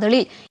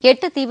தாக்குதலில்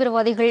 8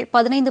 தீவிரவாதிகள்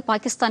 15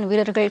 பாகிஸ்தான்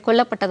வீரர்கள்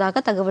கொல்லப்பட்டதாக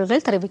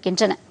தகவல்கள்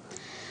தெரிவிக்கின்றன.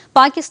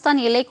 பாகிஸ்தான்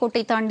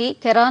எல்லைக்கோட்டை தாண்டி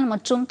கெரான்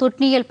மற்றும்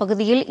துட்னியல்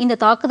பகுதியில் இந்த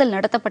தாக்குதல்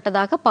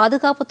நடத்தப்பட்டதாக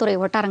பாதுகாப்புத்துறை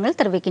வட்டாரங்கள்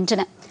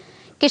தெரிவிக்கின்றன.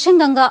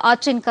 கிஷன்கங்கா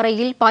ஆற்றின்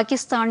கரையில்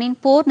பாகிஸ்தானின்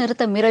போர்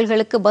நிறுத்த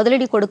மீறல்களுக்கு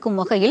பதிலடி கொடுக்கும்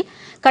வகையில்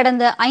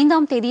கடந்த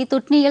 5ஆம் தேதி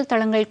துட்னியல்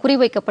தளங்கள்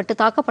குறிவைக்கப்பட்டு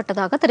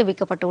தாக்கப்பட்டதாக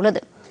தெரிவிக்கப்பட்டுள்ளது.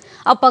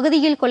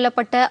 அப்பகுதியில்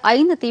கொல்லப்பட்ட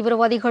 5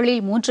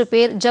 தீவிரவாதிகளில் 3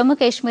 பேர் ஜம்மு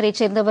காஷ்மீரைச்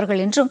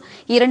சேர்ந்தவர்கள் என்றும்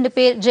 2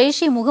 பேர்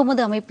ஜெய்ஷ் இ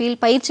முகமது அமைப்பில்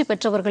பயிற்சி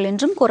பெற்றவர்கள்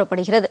என்றும்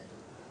கூறப்படுகிறது.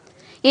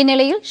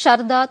 இந்நிலையில்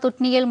ஷர்தா,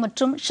 துட்னியல்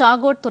மற்றும்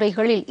ஷாகோட்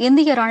துறைகளில்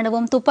இந்திய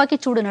ராணுவம்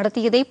துப்பாக்கிச்சூடு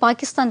நடத்தியதை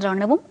பாகிஸ்தான்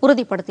ராணுவம்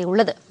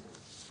உறுதிப்படுத்தியுள்ளது.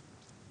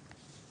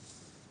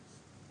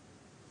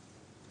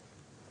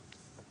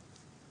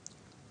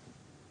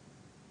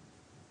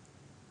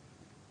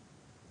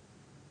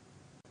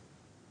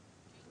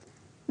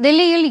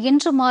 தில்லியில்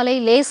இன்று மாலை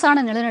லேசான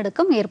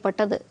நிலநடுக்கம்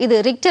ஏற்பட்டது. இது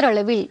ரிக்டர்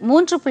அளவில்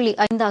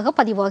 3.5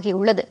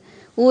 பதிவாகியுள்ளது.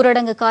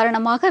 ஊரடங்கு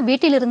காரணமாக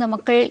வீட்டில் இருந்த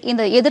மக்கள்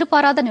இந்த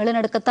எதிர்பாராத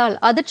நிலநடுக்கத்தால்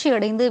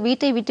அதிர்ச்சியடைந்து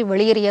வீட்டை விட்டு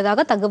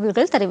வெளியேறியதாக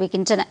தகவல்கள்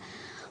தெரிவிக்கின்றன.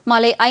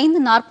 மாலை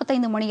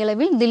 5:45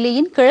 மணியளவில்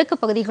தில்லியின் கிழக்கு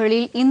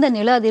பகுதிகளில் இந்த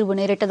நில அதிர்வு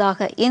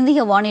நேரிட்டதாக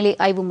இந்திய வானிலை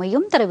ஆய்வு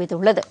மையம்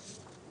தெரிவித்துள்ளது.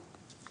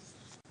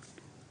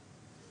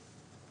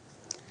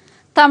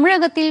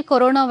 தமிழகத்தில்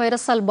கொரோனா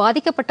வைரஸால்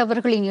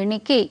பாதிக்கப்பட்டவர்களின்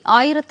எண்ணிக்கை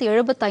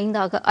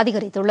 1075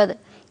 அதிகரித்துள்ளது.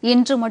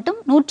 இன்று மட்டும்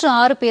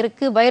 106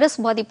 பேருக்கு வைரஸ்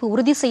பாதிப்பு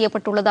உறுதி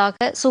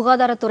செய்யப்பட்டுள்ளதாக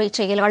சுகாதாரத்துறை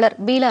செயலாளர்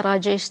பீலா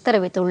ராஜேஷ்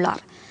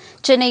தெரிவித்துள்ளார்.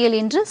 சென்னையில்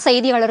இன்று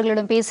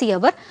செய்தியாளர்களிடம் பேசிய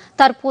அவர்,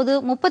 தற்போது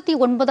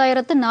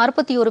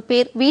 39,041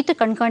 பேர் வீட்டு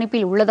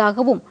கண்காணிப்பில்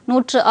உள்ளதாகவும்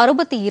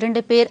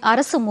 162 பேர்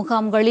அரசு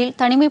முகாம்களில்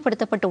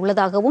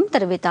தனிமைப்படுத்தப்பட்டுள்ளதாகவும்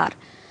தெரிவித்தார்.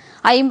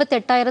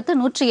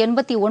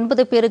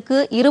 58,189 பேருக்கு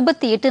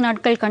 28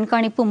 நாட்கள்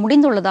கண்காணிப்பு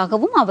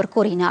முடிந்துள்ளதாகவும் அவர்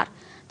கூறினார்.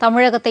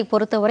 தமிழகத்தை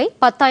பொறுத்தவரை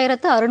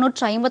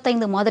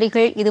 10,655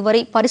 மாதிரிகள்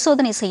இதுவரை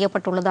பரிசோதனை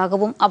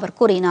செய்யப்பட்டுள்ளதாகவும் அவர்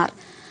கூறினார்.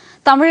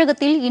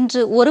 தமிழகத்தில்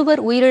இன்று ஒருவர்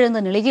உயிரிழந்த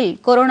நிலையில்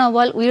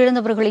கொரோனாவால்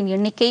உயிரிழந்தவர்களின்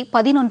எண்ணிக்கை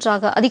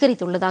 11ஆக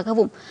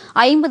அதிகரித்துள்ளதாகவும்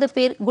 50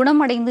 பேர்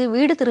குணமடைந்து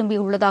வீடு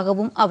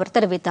திரும்பியுள்ளதாகவும் அவர்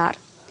தெரிவித்தார்.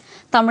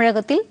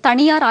 தமிழகத்தில்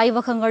தனியார்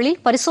ஆய்வகங்களில்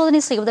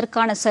பரிசோதனை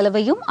செய்வதற்கான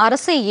செலவையும்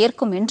அரசே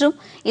ஏற்கும் என்றும்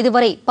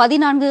இதுவரை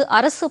 14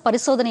 அரசு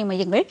பரிசோதனை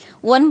மையங்கள்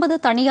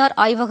 9 தனியார்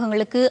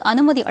ஆய்வகங்களுக்கு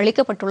அனுமதி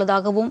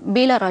அளிக்கப்பட்டுள்ளதாகவும்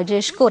பீலா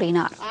ராஜேஷ்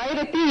கூறினார்.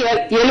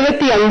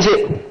 1075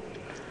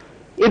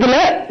 இதுல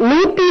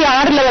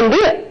 106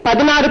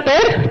 16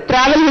 பேர்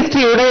டிராவல்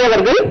ஹிஸ்டரி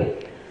உடையவர்கள்,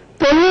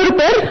 90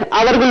 பேர்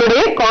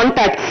அவர்களுடைய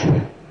கான்டாக்ட்ஸ்.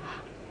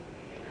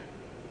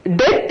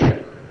 டெத்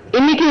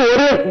இன்னைக்கு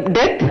ஒரு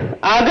டெத்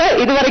ஆக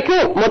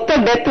இதுவரைக்கும் மொத்த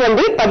டெத்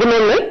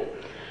 11.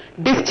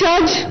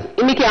 டிஸ்சார்ஜ்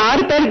இன்னைக்கு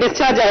 6 பேர்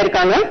டிஸ்சார்ஜ்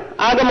ஆயிருக்காங்க.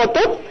 ஆக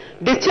மொத்தம்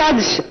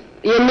டிஸ்சார்ஜ்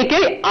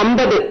எண்ணிக்கை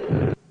 50.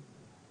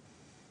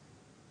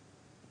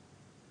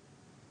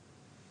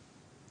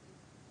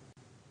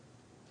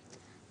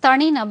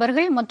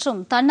 தனிநபர்கள் மற்றும்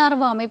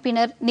தன்னார்வ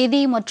அமைப்பினர் நிதி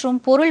மற்றும்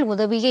பொருள்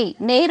உதவியை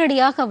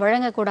நேரடியாக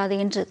வழங்கக்கூடாது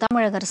என்று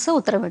தமிழக அரசு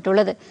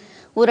உத்தரவிட்டுள்ளது.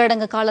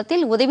 ஊரடங்கு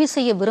காலத்தில் உதவி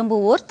செய்ய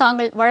விரும்புவோர்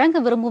தாங்கள் வழங்க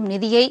விரும்பும்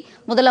நிதியை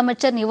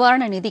முதலமைச்சர்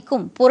நிவாரண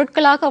நிதிக்கும்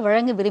பொருட்களாக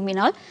வழங்க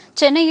விரும்பினால்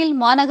சென்னையில்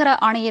மாநகர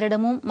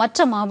ஆணையரிடமும்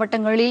மற்ற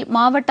மாவட்டங்களில்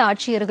மாவட்ட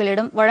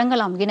ஆட்சியர்களிடம்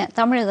வழங்கலாம் என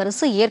தமிழக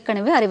அரசு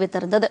ஏற்கனவே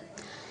அறிவித்திருந்தது.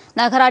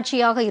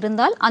 நகராட்சியாக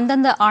இருந்தால்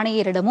அந்தந்த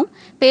ஆணையரிடமும்,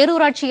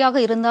 பேரூராட்சியாக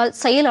இருந்தால்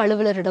செயல்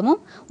அலுவலரிடமும்,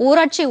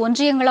 ஊராட்சி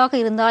ஒன்றியங்களாக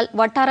இருந்தால்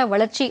வட்டார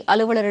வளர்ச்சி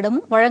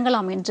அலுவலரிடமும்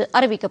வழங்கலாம் என்று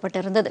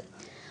அறிவிக்கப்பட்டிருந்தது.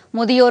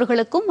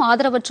 முதியோர்களுக்கும்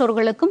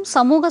ஆதரவற்றோர்களுக்கும்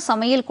சமூக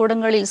சமையல்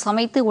கூடங்களில்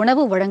சமைத்து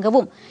உணவு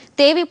வழங்கவும்,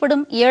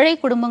 தேவைப்படும் ஏழை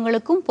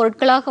குடும்பங்களுக்கும்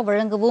பொருட்களாக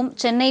வழங்கவும்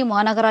சென்னை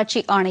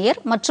மாநகராட்சி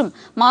ஆணையர் மற்றும்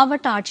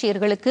மாவட்ட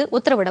ஆட்சியர்களுக்கு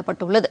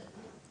உத்தரவிடப்பட்டுள்ளது.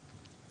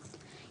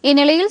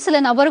 இந்நிலையில் சில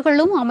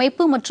நபர்களும்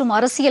அமைப்பு மற்றும்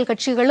அரசியல்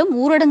கட்சிகளும்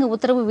ஊரடங்கு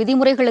உத்தரவு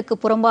விதிமுறைகளுக்கு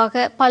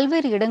புறம்பாக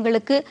பல்வேறு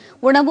இடங்களுக்கு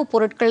உணவுப்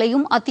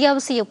பொருட்களையும்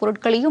அத்தியாவசிய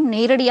பொருட்களையும்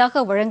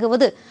நேரடியாக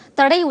வழங்குவது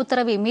தடை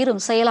உத்தரவை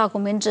மீறும்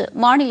செயலாகும் என்று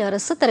மாநில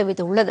அரசு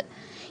தெரிவித்துள்ளது.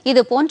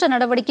 இதுபோன்ற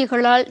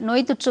நடவடிக்கைகளால்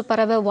நோய் தொற்று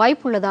பரவ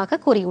வாய்ப்புள்ளதாக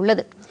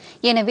கூறியுள்ளது.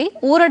 எனவே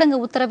ஊரடங்கு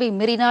உத்தரவை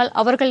மீறினால்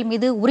அவர்கள்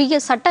மீது உரிய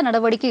சட்ட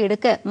நடவடிக்கை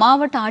எடுக்க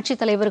மாவட்ட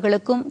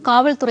ஆட்சித்தலைவர்களுக்கும்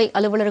காவல்துறை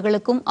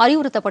அலுவலர்களுக்கும்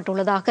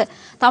அறிவுறுத்தப்பட்டுள்ளதாக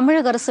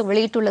தமிழக அரசு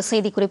வெளியிட்டுள்ள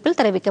செய்திக்குறிப்பில்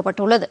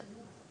தெரிவிக்கப்பட்டுள்ளது.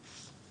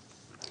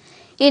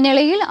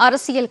 இந்நிலையில்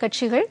அரசியல்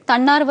கட்சிகள்,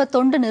 தன்னார்வ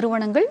தொண்டு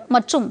நிறுவனங்கள்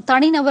மற்றும்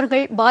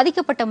தனிநபர்கள்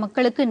பாதிக்கப்பட்ட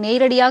மக்களுக்கு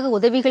நேரடியாக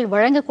உதவிகள்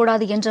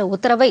வழங்கக்கூடாது என்ற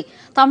உத்தரவை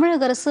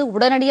தமிழக அரசு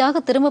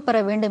உடனடியாக திரும்பப் பெற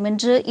வேண்டும்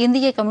என்று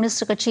இந்திய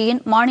கம்யூனிஸ்ட்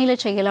கட்சியின் மாநில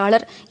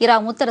செயலாளர் இரா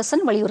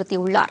முத்தரசன்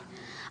வலியுறுத்தியுள்ளார்.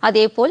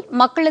 அதேபோல்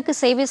மக்களுக்கு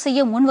சேவை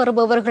செய்ய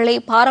முன்வருபவர்களை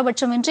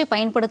பாரபட்சமின்றி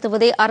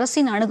பயன்படுத்துவதே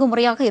அரசின்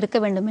அணுகுமுறையாக இருக்க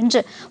வேண்டும்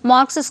என்று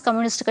மார்க்சிஸ்ட்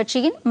கம்யூனிஸ்ட்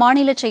கட்சியின்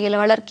மாநில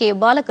செயலாளர் கே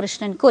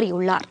பாலகிருஷ்ணன்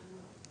கூறியுள்ளார்.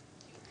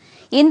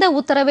 இந்த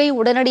உத்தரவை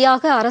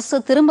உடனடியாக அரசு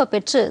திரும்ப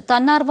பெற்று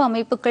தன்னார்வ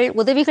அமைப்புகள்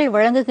உதவிகள்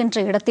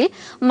வழங்குகின்ற இடத்தில்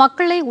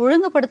மக்களை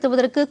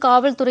ஒழுங்குபடுத்துவதற்கு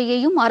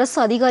காவல்துறையையும் அரசு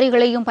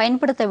அதிகாரிகளையும்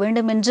பயன்படுத்த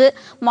வேண்டும் என்று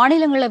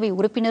மாநிலங்களவை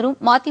உறுப்பினரும்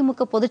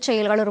மதிமுக பொதுச்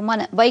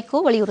செயலாளருமான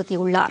வைகோ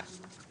வலியுறுத்தியுள்ளார்.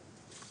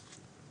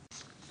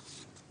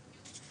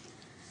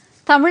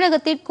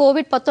 தமிழகத்தில்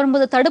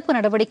கோவிட்-19 தடுப்பு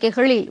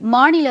நடவடிக்கைகளில்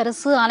மாநில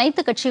அரசு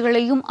அனைத்து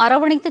கட்சிகளையும்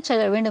அரவணைத்து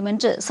செல்ல வேண்டும்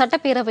என்று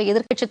சட்டப்பேரவை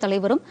எதிர்க்கட்சித்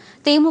தலைவரும்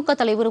திமுக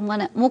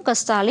தலைவருமான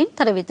மு.க.ஸ்டாலின்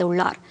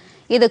தெரிவித்துள்ளார்.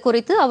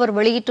 இதுகுறித்து அவர்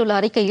வெளியிட்டுள்ள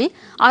அறிக்கையில்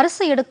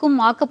அரசு எடுக்கும்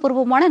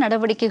ஆக்கப்பூர்வமான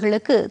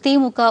நடவடிக்கைகளுக்கு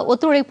திமுக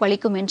ஒத்துழைப்பு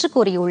அளிக்கும் என்று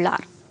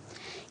கூறியுள்ளார்.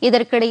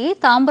 இதற்கிடையே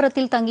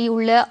தாம்பரத்தில்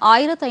தங்கியுள்ள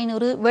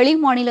 1500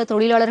 வெளிமாநில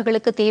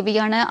தொழிலாளர்களுக்கு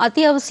தேவையான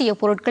அத்தியாவசிய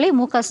பொருட்களை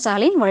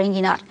மு.க.ஸ்டாலின்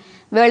வழங்கினார்.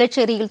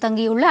 வேளச்சேரியில்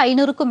தங்கியுள்ள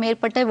 500க்கும்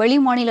மேற்பட்ட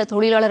வெளிமாநில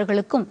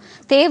தொழிலாளர்களுக்கும்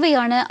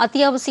தேவையான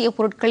அத்தியாவசிய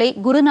பொருட்களை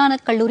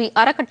குருநானக் கல்லூரி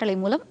அறக்கட்டளை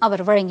மூலம்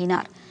அவர்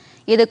வழங்கினார்.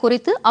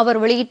 இதுகுறித்து அவர்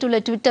வெளியிட்டுள்ள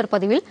டுவிட்டர்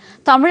பதிவில்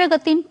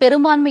தமிழகத்தின்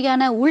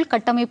பெரும்பான்மையான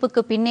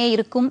உள்கட்டமைப்புக்கு பின்னே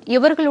இருக்கும்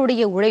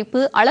இவர்களுடைய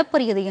உழைப்பு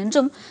அளப்பரியது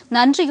என்றும்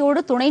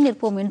நன்றியோடு துணை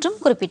நிற்போம் என்றும்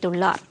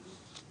குறிப்பிட்டுள்ளார்.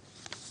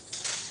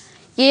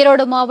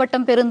 ஈரோடு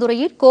மாவட்டம்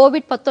பெருந்துறையில்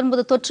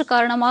கோவிட்-19 தொற்று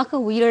காரணமாக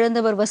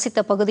உயிரிழந்தவர்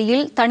வசித்த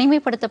பகுதியில்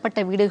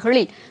தனிமைப்படுத்தப்பட்ட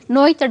வீடுகளில்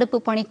நோய் தடுப்பு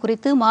பணி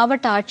குறித்து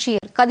மாவட்ட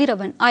ஆட்சியர்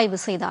கதிரவன் ஆய்வு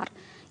செய்தார்.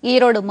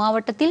 ஈரோடு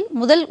மாவட்டத்தில்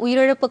முதல்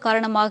உயிரிழப்பு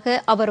காரணமாக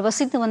அவர்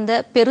வசித்து வந்த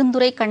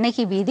பெருந்துறை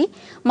கண்ணகி வீதி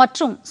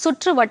மற்றும்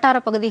சுற்று வட்டார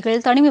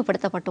பகுதிகள்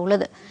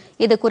தனிமைப்படுத்தப்பட்டுள்ளது.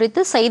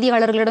 இதுகுறித்து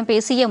செய்தியாளர்களிடம்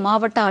பேசிய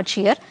மாவட்ட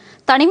ஆட்சியர்,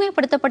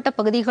 தனிமைப்படுத்தப்பட்ட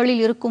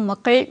பகுதிகளில் இருக்கும்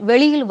மக்கள்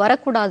வெளியில்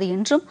வரக்கூடாது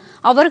என்றும்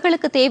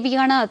அவர்களுக்கு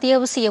தேவையான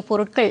அத்தியாவசிய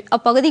பொருட்கள்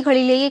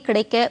அப்பகுதிகளிலேயே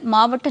கிடைக்க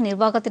மாவட்ட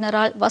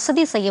நிர்வாகத்தினரால்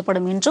வசதி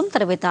செய்யப்படும் என்றும்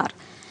தெரிவித்தார்.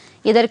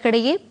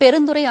 இதற்கிடையே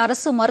பெருந்துறை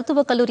அரசு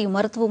மருத்துவக் கல்லூரி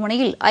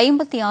மருத்துவமனையில்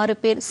 56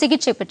 பேர்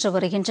சிகிச்சை பெற்று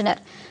வருகின்றனர்.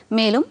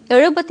 மேலும்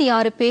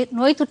 76 பேர்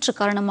நோய் தொற்று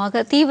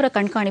காரணமாக தீவிர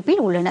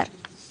கண்காணிப்பில் உள்ளனர்.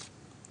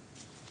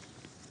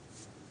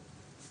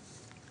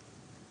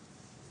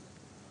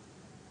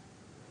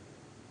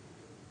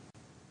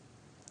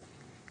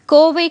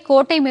 கோவை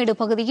கோட்டைமேடு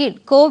பகுதியில்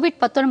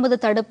கோவிட்-19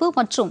 தடுப்பு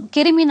மற்றும்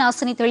கிருமி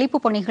நாசினி தெளிப்பு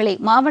பணிகளை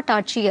மாவட்ட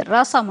ஆட்சியர்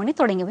ராசாமணி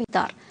தொடங்கி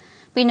வைத்தார்.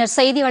 பின்னர்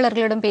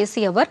செய்தியாளர்களிடம்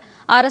பேசிய அவர்,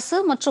 அரசு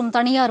மற்றும்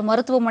தனியார்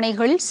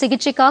மருத்துவமனைகளில்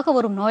சிகிச்சைக்காக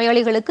வரும்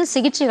நோயாளிகளுக்கு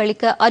சிகிச்சை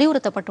அளிக்க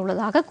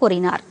அறிவுறுத்தப்பட்டுள்ளதாக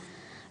கூறினார்.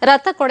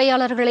 இரத்த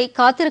கொடையாளர்களை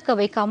காத்திருக்க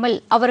வைக்காமல்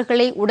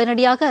அவர்களை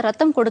உடனடியாக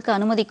ரத்தம் கொடுக்க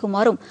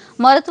அனுமதிக்குமாறும்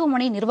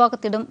மருத்துவமனை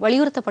நிர்வாகத்திடம்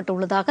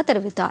வலியுறுத்தப்பட்டுள்ளதாக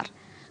தெரிவித்தார்.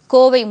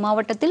 கோவை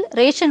மாவட்டத்தில்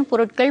ரேஷன்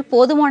பொருட்கள்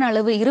போதுமான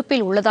அளவு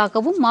இருப்பில்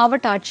உள்ளதாகவும்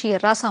மாவட்ட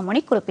ஆட்சியர்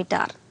ராசாமணி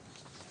குறிப்பிட்டார்.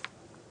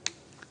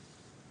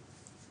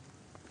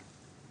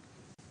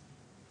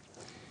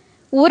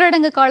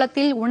 ஊரடங்கு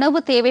காலத்தில் உணவு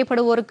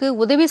தேவைப்படுவோருக்கு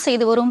உதவி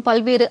செய்து வரும்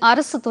பல்வேறு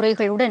அரசு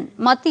துறைகளுடன்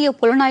மத்திய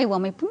புலனாய்வு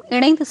அமைப்பும்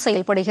இணைந்து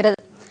செயல்படுகிறது.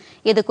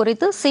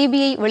 இதுகுறித்து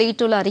சிபிஐ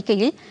வெளியிட்டுள்ள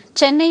அறிக்கையில்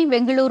சென்னை,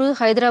 பெங்களூரு,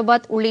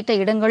 ஹைதராபாத் உள்ளிட்ட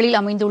இடங்களில்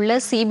அமைந்துள்ள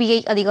சிபிஐ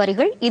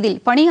அதிகாரிகள்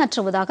இதில்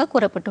பணியாற்றுவதாக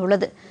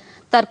கூறப்பட்டுள்ளது.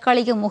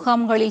 தற்காலிக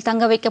முகாம்களில்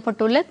தங்க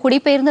வைக்கப்பட்டுள்ள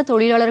குடிபெயர்ந்த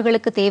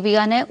தொழிலாளர்களுக்கு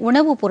தேவையான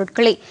உணவுப்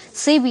பொருட்களை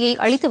சிபிஐ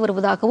அளித்து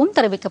வருவதாகவும்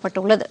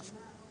தெரிவிக்கப்பட்டுள்ளது.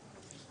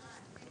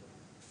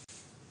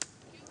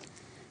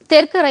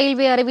 தெற்கு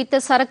ரயில்வே அறிவித்த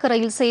சரக்கு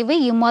ரயில் சேவை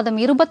இம்மாதம்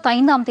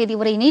 25ஆம் தேதி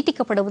வரை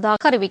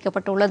நீட்டிக்கப்படுவதாக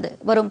அறிவிக்கப்பட்டுள்ளது.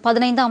 வரும்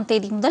 15ஆம்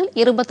தேதி முதல்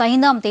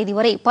 25ஆம் தேதி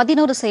வரை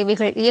 11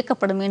 சேவைகள்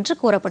இயக்கப்படும் என்று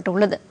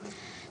கூறப்பட்டுள்ளது.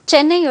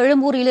 சென்னை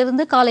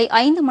எழும்பூரிலிருந்து காலை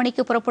 5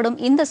 மணிக்கு புறப்படும்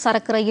இந்த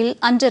சரக்கு ரயில்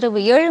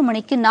அன்றிரவு 7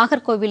 மணிக்கு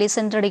நாகர்கோவிலை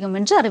சென்றடையும்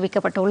என்று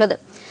அறிவிக்கப்பட்டுள்ளது.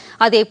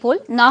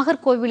 அதேபோல்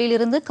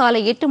நாகர்கோவிலிருந்து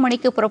காலை 8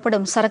 மணிக்கு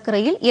புறப்படும் சரக்கு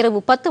ரயில்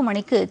இரவு 10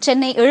 மணிக்கு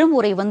சென்னை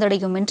எழும்பூரை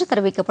வந்தடையும் என்று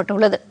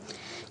தெரிவிக்கப்பட்டுள்ளது.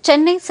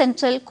 சென்னை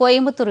சென்ட்ரல்,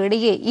 கோயம்புத்தூர்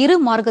இடையே இரு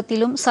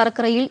மார்க்கத்திலும்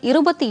சரக்கு ரயில்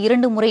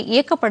 22 முறை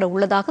இயக்கப்பட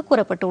உள்ளதாக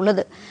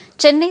கூறப்பட்டுள்ளது.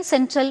 சென்னை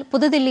சென்ட்ரல்,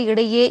 புதுதில்லி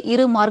இடையே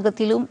இரு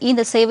மார்க்கத்திலும்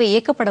இந்த சேவை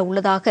இயக்கப்பட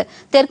உள்ளதாக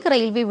தெற்கு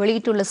ரயில்வே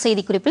வெளியிட்டுள்ள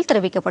செய்திக்குறிப்பில்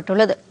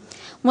தெரிவிக்கப்பட்டுள்ளது.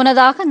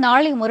 முன்னதாக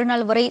நாளை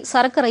மறுநாள் வரை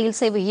சரக்கு ரயில்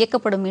சேவை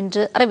இயக்கப்படும்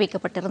என்று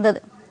அறிவிக்கப்பட்டிருந்தது.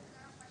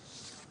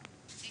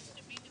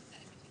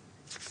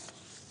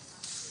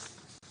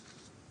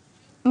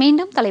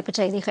 மீண்டும் தலைப்புச்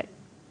செய்திகள்.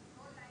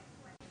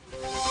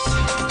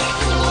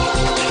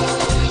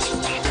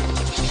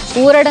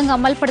 ஊரடங்கு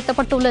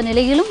அமல்படுத்தப்பட்டுள்ள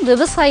நிலையிலும்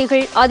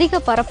விவசாயிகள் அதிக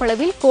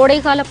பரப்பளவில்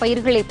கோடைகால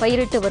பயிர்களை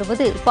பயிரிட்டு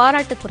வருவது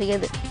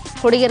பாராட்டுக்குரியது.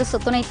 குடியரசு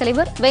துணைத்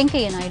தலைவர்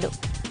வெங்கையா நாயுடு.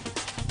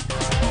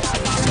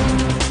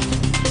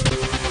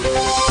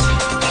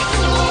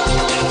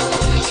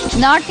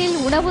 நாட்டில்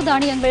உணவு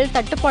தானியங்கள்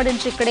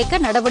தட்டுப்பாடின்றி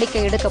கிடைக்க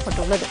நடவடிக்கை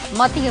எடுக்கப்பட்டுள்ளது.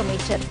 மத்திய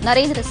அமைச்சர்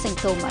நரேந்திர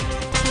சிங் தோமர்.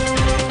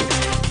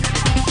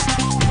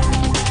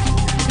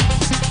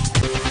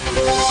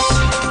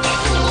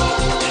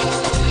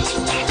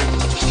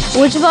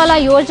 உஜ்வாலா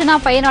யோஜனா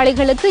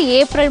பயனாளிகளுக்கு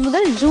ஏப்ரல்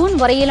முதல் ஜூன்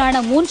வரையிலான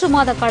 3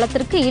 மாத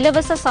காலத்திற்கு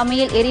இலவச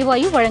சமையல்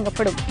எரிவாயு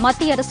வழங்கப்படும்.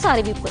 மத்திய அரசு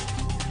அறிவிப்பு.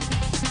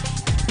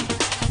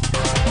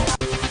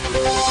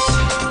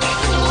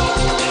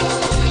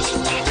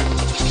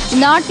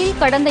 நாட்டில்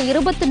கடந்த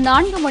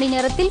 24 மணி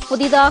நேரத்தில்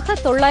புதிதாக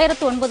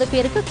 909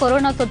 பேருக்கு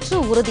கொரோனா தொற்று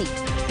உறுதி.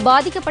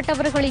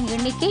 பாதிக்கப்பட்டவர்களின்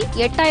எண்ணிக்கை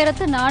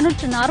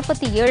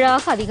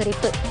 8447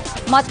 அதிகரிப்பு.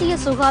 மத்திய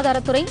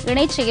சுகாதாரத்துறை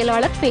இணைச்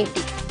செயலாளர்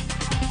பேட்டி.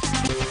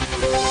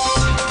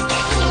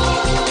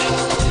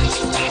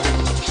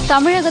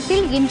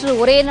 தமிழகத்தில் இன்று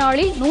ஒரே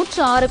நாளில்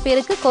 106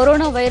 பேருக்கு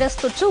கொரோனா வைரஸ்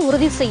தொற்று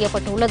உறுதி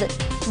செய்யப்பட்டுள்ளது.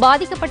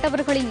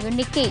 பாதிக்கப்பட்டவர்களின்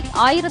எண்ணிக்கை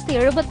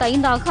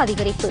 1075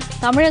 அதிகரிப்பு.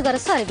 தமிழக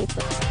அரசு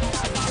அறிவிப்பு.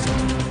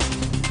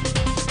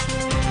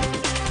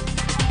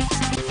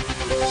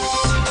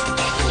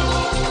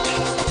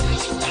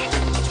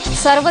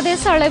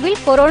 சர்வதேச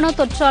அளவில் கொரோனா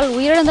தொற்றால்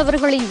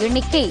உயிரிழந்தவர்களின்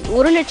எண்ணிக்கை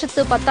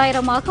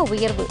 1,10,000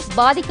 உயர்வு.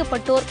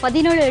 பாதிக்கப்பட்டோர்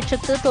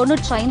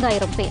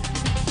 17,95,000 பேர்.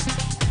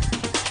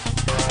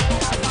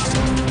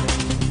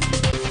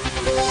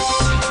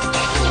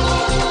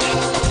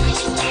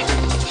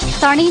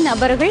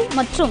 தனிநபர்கள்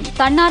மற்றும்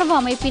தன்னார்வ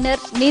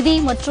அமைப்பினர் நிதி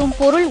மற்றும்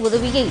பொருள்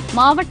உதவியை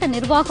மாவட்ட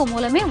நிர்வாகம்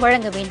மூலமே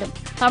வழங்க வேண்டும்.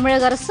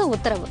 தமிழக அரசு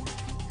உத்தரவு.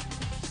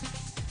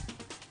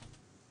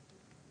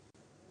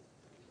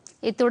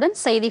 இத்துடன்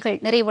செய்திகள்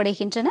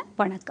நிறைவடைகின்றன.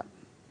 வணக்கம்.